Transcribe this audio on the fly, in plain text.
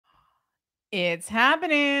It's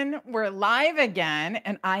happening. We're live again,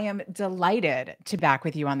 and I am delighted to be back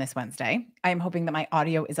with you on this Wednesday. I am hoping that my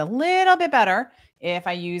audio is a little bit better if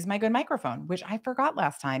I use my good microphone, which I forgot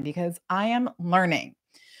last time because I am learning.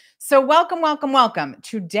 So, welcome, welcome, welcome.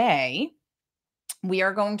 Today, we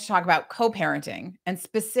are going to talk about co-parenting and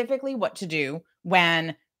specifically what to do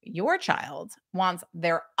when your child wants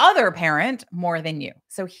their other parent more than you.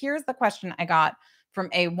 So, here's the question I got from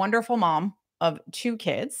a wonderful mom of two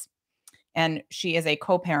kids, and she is a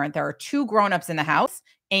co-parent. There are two grown-ups in the house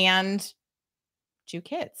and two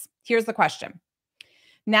kids. Here's the question.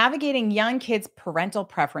 Navigating young kids' parental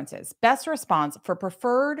preferences. Best response for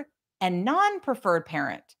preferred and non-preferred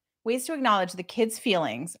parent. Ways to acknowledge the kids'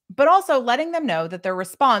 feelings, but also letting them know that their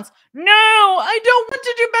response, "No, I don't want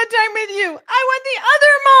to do bedtime with you. I want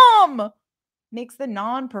the other mom," makes the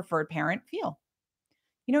non-preferred parent feel.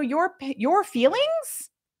 Your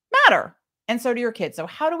feelings matter, and so do your kids. So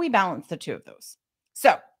how do we balance the two of those?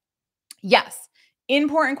 So, yes,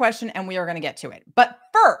 important question, and we are going to get to it. But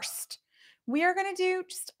first, we are going to do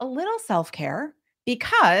just a little self-care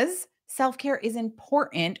because self-care is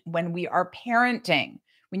important when we are parenting.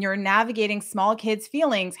 When you're navigating small kids'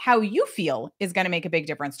 feelings, how you feel is going to make a big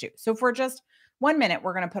difference too. So for just 1 minute,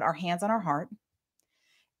 we're going to put our hands on our heart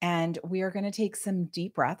and we are going to take some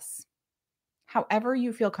deep breaths. However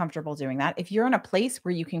you feel comfortable doing that. If you're in a place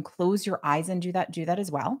where you can close your eyes and do that as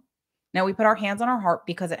well. Now we put our hands on our heart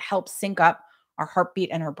because it helps sync up our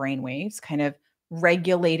heartbeat and our brain waves, kind of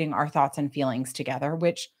regulating our thoughts and feelings together,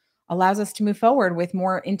 which allows us to move forward with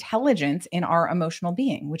more intelligence in our emotional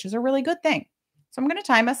being, which is a really good thing. So I'm going to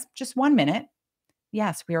time us just 1 minute.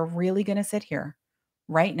 Yes, we are really going to sit here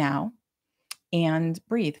right now and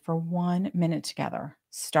breathe for 1 minute together,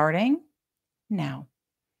 starting now.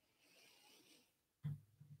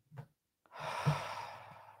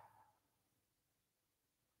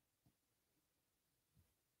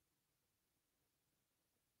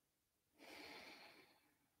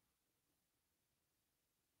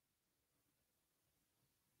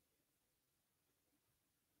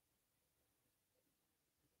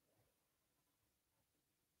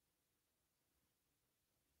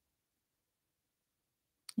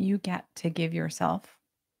 You get to give yourself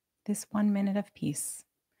this 1 minute of peace,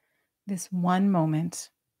 this one moment,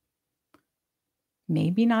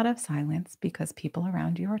 maybe not of silence because people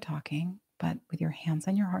around you are talking, but with your hands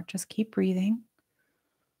on your heart, just keep breathing.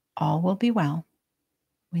 All will be well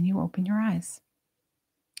when you open your eyes.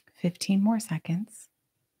 15 more seconds.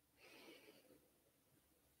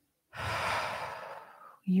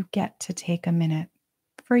 You get to take a minute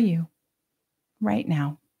for you right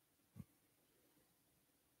now.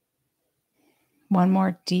 One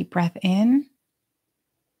more deep breath in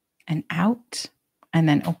and out, and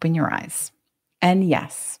then open your eyes. And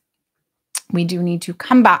yes, we do need to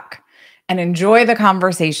come back and enjoy the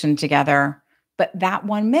conversation together. But that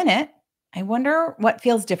 1 minute, I wonder what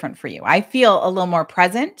feels different for you. I feel a little more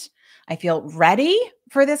present. I feel ready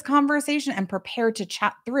for this conversation and prepared to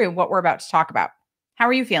chat through what we're about to talk about. How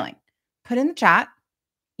are you feeling? Put in the chat,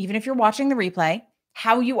 even if you're watching the replay,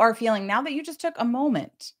 how you are feeling now that you just took a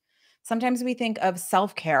moment. Sometimes we think of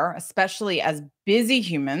self-care, especially as busy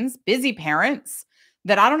humans, busy parents,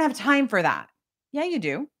 that I don't have time for that. Yeah, you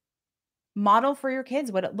do. Model for your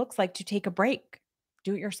kids what it looks like to take a break.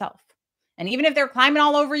 Do it yourself. And even if they're climbing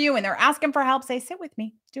all over you and they're asking for help, say, sit with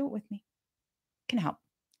me, do it with me. It can help.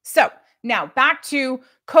 So now back to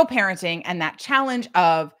co-parenting and that challenge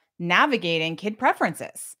of navigating kid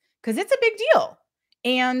preferences, because it's a big deal.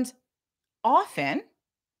 And often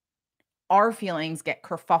our feelings get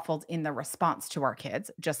kerfuffled in the response to our kids,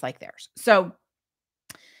 just like theirs. So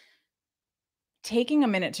taking a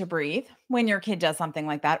minute to breathe when your kid does something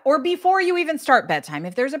like that, or before you even start bedtime,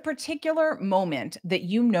 if there's a particular moment that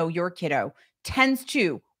you know your kiddo tends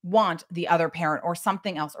to want the other parent or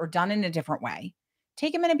something else or done in a different way,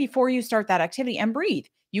 take a minute before you start that activity and breathe.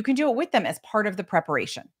 You can do it with them as part of the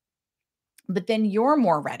preparation, but then you're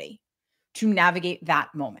more ready to navigate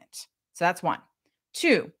that moment. So that's one.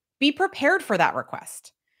 Two, be prepared for that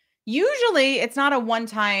request. Usually it's not a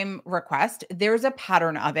one-time request. There's a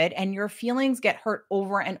pattern of it and your feelings get hurt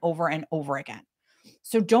over and over and over again.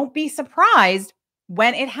 So don't be surprised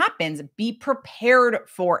when it happens. Be prepared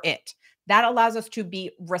for it. That allows us to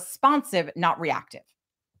be responsive, not reactive.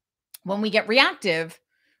 When we get reactive,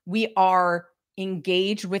 we are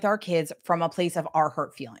engaged with our kids from a place of our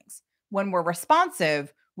hurt feelings. When we're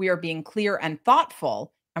responsive, we are being clear and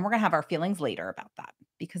thoughtful, and we're going to have our feelings later about that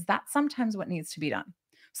because that's sometimes what needs to be done.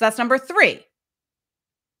 So that's number 3.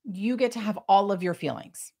 You get to have all of your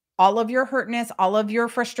feelings, all of your hurtness, all of your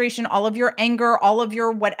frustration, all of your anger, all of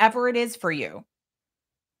your whatever it is for you.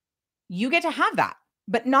 You get to have that,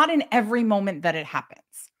 but not in every moment that it happens.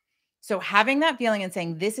 So having that feeling and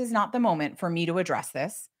saying, this is not the moment for me to address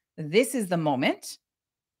this. This is the moment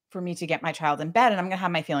for me to get my child in bed, and I'm going to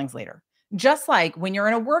have my feelings later. Just like when you're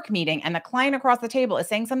in a work meeting and the client across the table is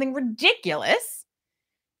saying something ridiculous,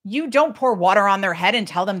 you don't pour water on their head and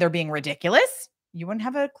tell them they're being ridiculous. You wouldn't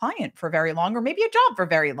have a client for very long, or maybe a job for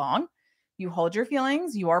very long. You hold your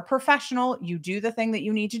feelings. You are professional. You do the thing that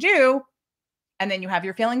you need to do, and then you have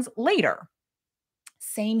your feelings later.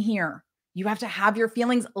 Same here. You have to have your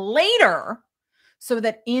feelings later so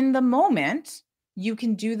that in the moment, you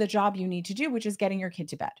can do the job you need to do, which is getting your kid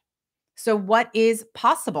to bed. So what is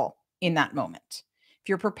possible in that moment? If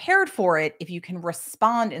you're prepared for it, if you can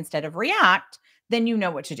respond instead of react, then you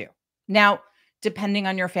know what to do. Now, depending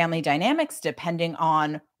on your family dynamics, depending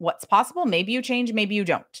on what's possible, maybe you change, maybe you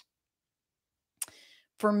don't.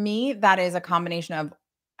 For me, that is a combination of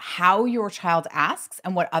how your child asks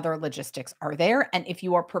and what other logistics are there, and if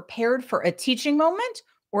you are prepared for a teaching moment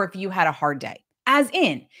or if you had a hard day. As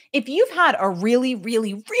in, if you've had a really,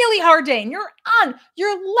 really, really hard day and you're on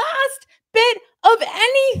your last bit of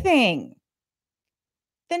anything,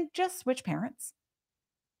 then just switch parents,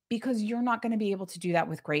 because you're not going to be able to do that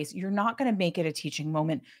with grace. You're not going to make it a teaching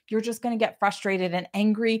moment. You're just going to get frustrated and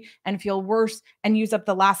angry and feel worse and use up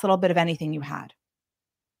the last little bit of anything you had.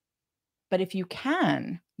 But if you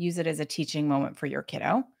can use it as a teaching moment for your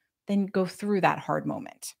kiddo, then go through that hard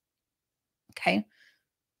moment. Okay.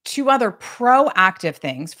 2 other proactive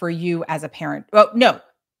things for you as a parent. Oh, no,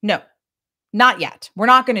 not yet. We're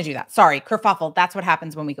not going to do that. Sorry, kerfuffle. That's what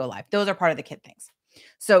happens when we go live. Those are part of the kid things.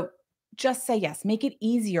 So just say yes. Make it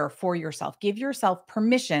easier for yourself. Give yourself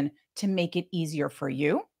permission to make it easier for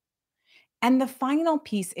you. And the final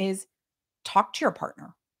piece is talk to your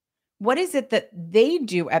partner. What is it that they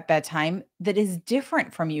do at bedtime that is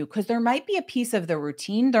different from you? Because there might be a piece of the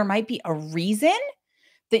routine. There might be a reason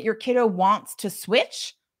that your kiddo wants to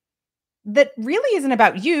switch that really isn't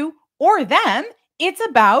about you or them. It's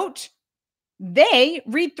about they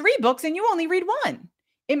read 3 books and you only read 1.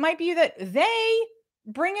 It might be that they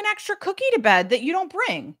bring an extra cookie to bed that you don't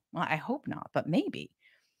bring. Well, I hope not, but maybe.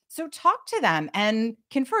 So talk to them and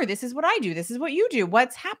confer. This is what I do. This is what you do.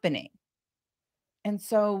 What's happening? And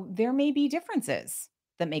so there may be differences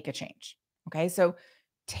that make a change. Okay. So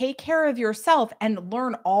take care of yourself and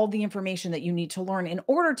learn all the information that you need to learn in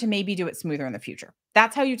order to maybe do it smoother in the future.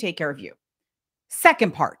 That's how you take care of you.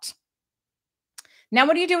 Second part. Now,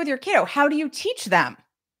 what do you do with your kiddo? How do you teach them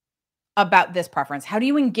about this preference? How do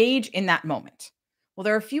you engage in that moment? Well,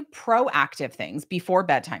 there are a few proactive things before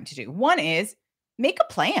bedtime to do. One is make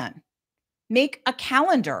a plan. Make a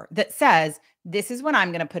calendar that says, this is when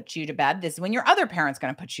I'm going to put you to bed. This is when your other parent's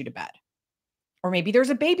going to put you to bed. Or maybe there's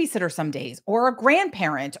a babysitter some days, or a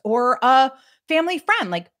grandparent, or a family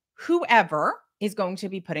friend, like whoever is going to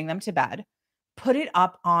be putting them to bed. Put it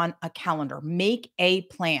up on a calendar. Make a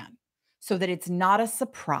plan so that it's not a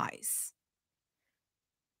surprise.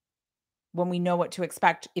 When we know what to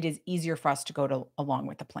expect, it is easier for us to go along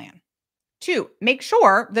with the plan. 2, make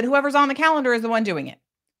sure that whoever's on the calendar is the one doing it,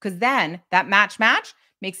 because then that match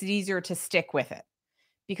makes it easier to stick with it.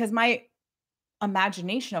 Because my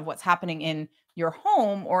imagination of what's happening in your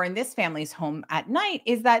home or in this family's home at night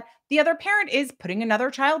is that the other parent is putting another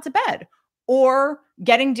child to bed, or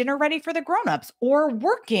getting dinner ready for the grownups, or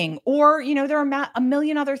working, or, there are a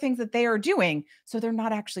million other things that they are doing. So they're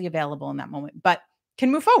not actually available in that moment, but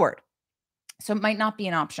can move forward. So it might not be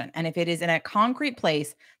an option. And if it is in a concrete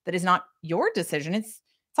place that is not your decision, it's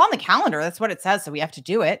on the calendar. That's what it says. So we have to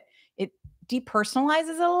do it. It depersonalizes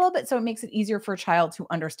it a little bit. So it makes it easier for a child to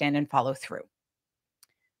understand and follow through.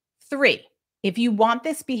 3, if you want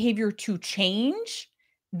this behavior to change,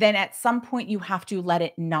 then at some point you have to let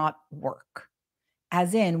it not work.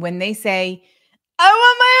 As in, when they say, I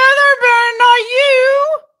want my other parent, not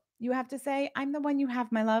you, you have to say, I'm the one you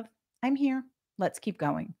have, my love. I'm here. Let's keep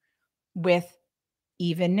going with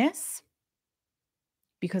evenness,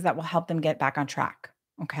 because that will help them get back on track.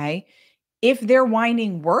 Okay. If their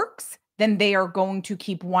whining works, then they are going to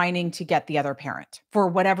keep whining to get the other parent for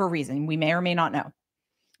whatever reason. We may or may not know,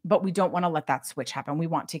 but we don't want to let that switch happen. We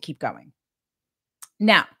want to keep going.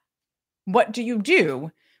 Now, what do you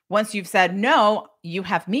do once you've said, no, you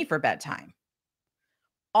have me for bedtime?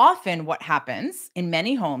 Often what happens in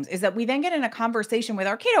many homes is that we then get in a conversation with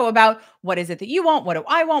our kiddo about, what is it that you want? What do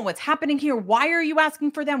I want? What's happening here? Why are you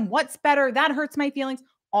asking for them? What's better? That hurts my feelings.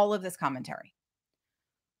 All of this commentary.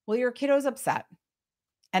 Well, your kiddo's upset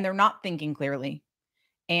and they're not thinking clearly,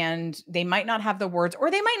 and they might not have the words, or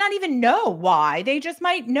they might not even know why. They just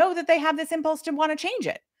might know that they have this impulse to want to change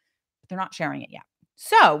it, but they're not sharing it yet.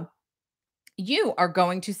 So You are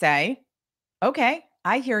going to say, okay,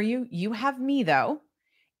 I hear you. You have me though.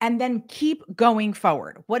 And then keep going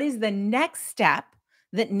forward. What is the next step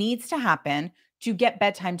that needs to happen to get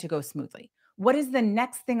bedtime to go smoothly? What is the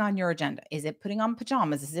next thing on your agenda? Is it putting on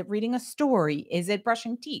pajamas? Is it reading a story? Is it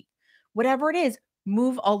brushing teeth? Whatever it is,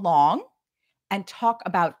 move along and talk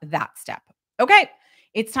about that step. Okay,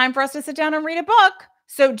 it's time for us to sit down and read a book.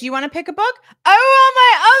 So, do you want to pick a book? I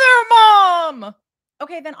want my other mom.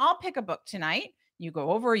 Okay, then I'll pick a book tonight. You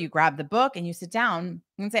go over, you grab the book, and you sit down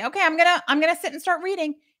and say, "Okay, I'm gonna sit and start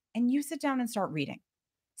reading." And you sit down and start reading.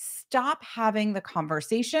 Stop having the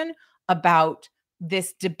conversation about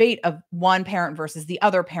this debate of one parent versus the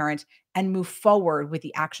other parent and move forward with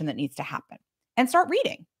the action that needs to happen and start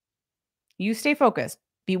reading. You stay focused.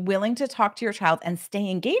 Be willing to talk to your child and stay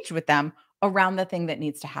engaged with them around the thing that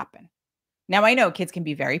needs to happen. Now, I know kids can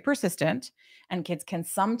be very persistent and kids can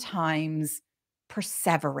sometimes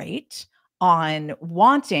perseverate on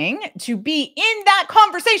wanting to be in that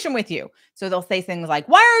conversation with you. So they'll say things like,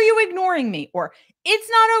 "Why are you ignoring me?" Or "It's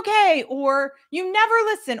not okay," or "You never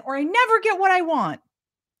listen," or "I never get what I want."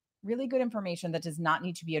 Really good information that does not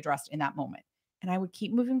need to be addressed in that moment. And I would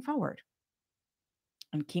keep moving forward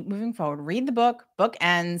and keep moving forward. Read the book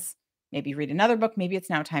ends, maybe read another book, maybe it's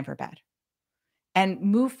now time for bed. And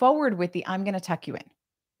move forward with the "I'm going to tuck you in."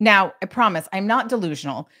 Now, I promise I'm not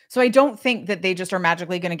delusional. So I don't think that they just are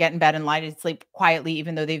magically going to get in bed and lie to sleep quietly,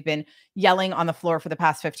 even though they've been yelling on the floor for the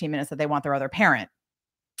past 15 minutes that they want their other parent.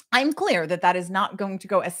 I'm clear that that is not going to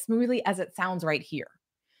go as smoothly as it sounds right here.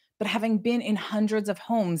 But having been in hundreds of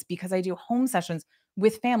homes because I do home sessions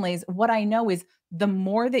with families, what I know is the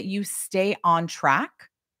more that you stay on track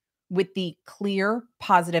with the clear,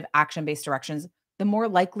 positive, action based directions, the more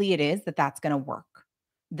likely it is that that's going to work.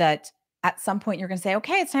 That at some point you're going to say,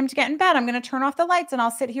 "Okay, it's time to get in bed. I'm going to turn off the lights and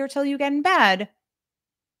I'll sit here till you get in bed."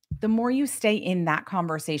 The more you stay in that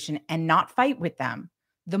conversation and not fight with them,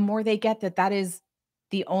 the more they get that that is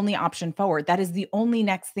the only option forward. That is the only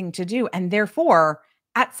next thing to do. And therefore,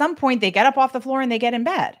 at some point, they get up off the floor and they get in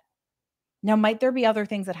bed. Now, might there be other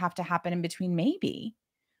things that have to happen in between? Maybe.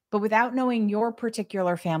 But without knowing your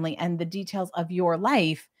particular family and the details of your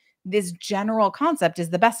life, this general concept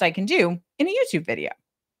is the best I can do in a YouTube video.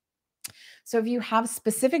 So if you have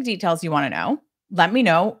specific details you want to know, let me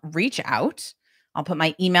know, reach out. I'll put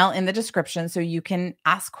my email in the description so you can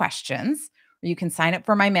ask questions or you can sign up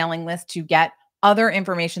for my mailing list to get other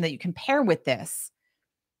information that you can pair with this.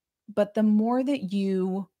 But the more that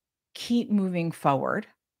you keep moving forward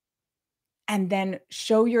and then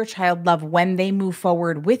show your child love when they move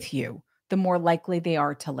forward with you, the more likely they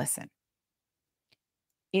are to listen.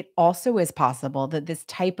 It also is possible that this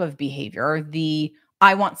type of behavior, the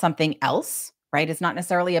 "I want something else," right? It's not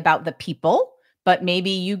necessarily about the people, but maybe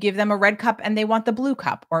you give them a red cup and they want the blue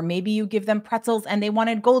cup, or maybe you give them pretzels and they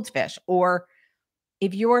wanted goldfish. Or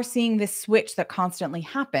if you're seeing this switch that constantly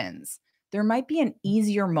happens, there might be an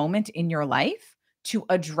easier moment in your life to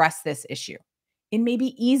address this issue. It may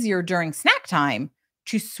be easier during snack time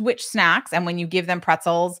to switch snacks. And when you give them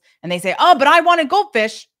pretzels and they say, "Oh, but I wanted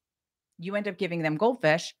goldfish," you end up giving them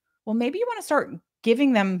goldfish. Well, maybe you want to start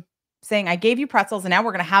giving them saying, "I gave you pretzels and now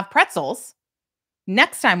we're going to have pretzels.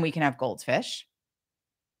 Next time we can have goldfish."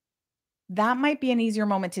 That might be an easier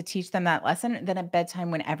moment to teach them that lesson than at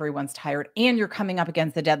bedtime when everyone's tired and you're coming up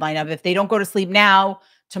against the deadline of if they don't go to sleep now,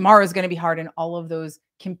 tomorrow is going to be hard, and all of those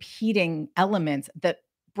competing elements that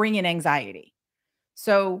bring in anxiety.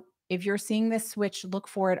 So if you're seeing this switch, look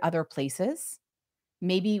for it other places,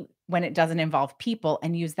 maybe when it doesn't involve people,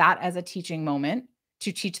 and use that as a teaching moment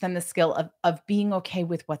to teach them the skill of being okay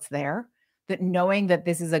with what's there, that knowing that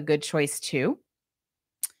this is a good choice too,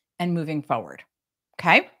 and moving forward.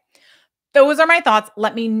 Okay. Those are my thoughts.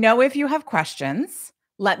 Let me know if you have questions.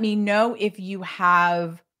 Let me know if you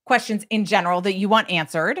have questions in general that you want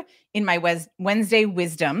answered in my Wednesday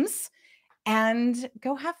wisdoms, and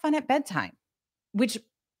go have fun at bedtime, which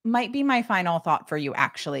might be my final thought for you,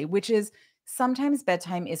 actually, which is sometimes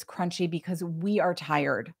bedtime is crunchy because we are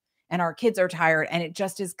tired and our kids are tired, and it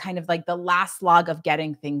just is kind of like the last slog of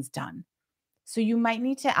getting things done. So you might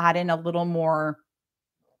need to add in a little more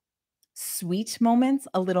sweet moments,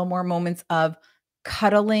 a little more moments of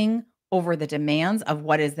cuddling over the demands of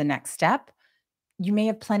what is the next step. You may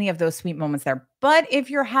have plenty of those sweet moments there. But if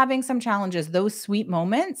you're having some challenges, those sweet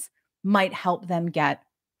moments might help them get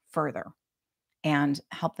further and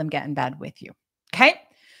help them get in bed with you. Okay.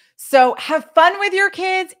 So have fun with your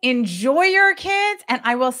kids, enjoy your kids, and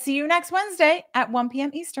I will see you next Wednesday at 1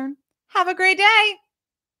 p.m. Eastern. Have a great day.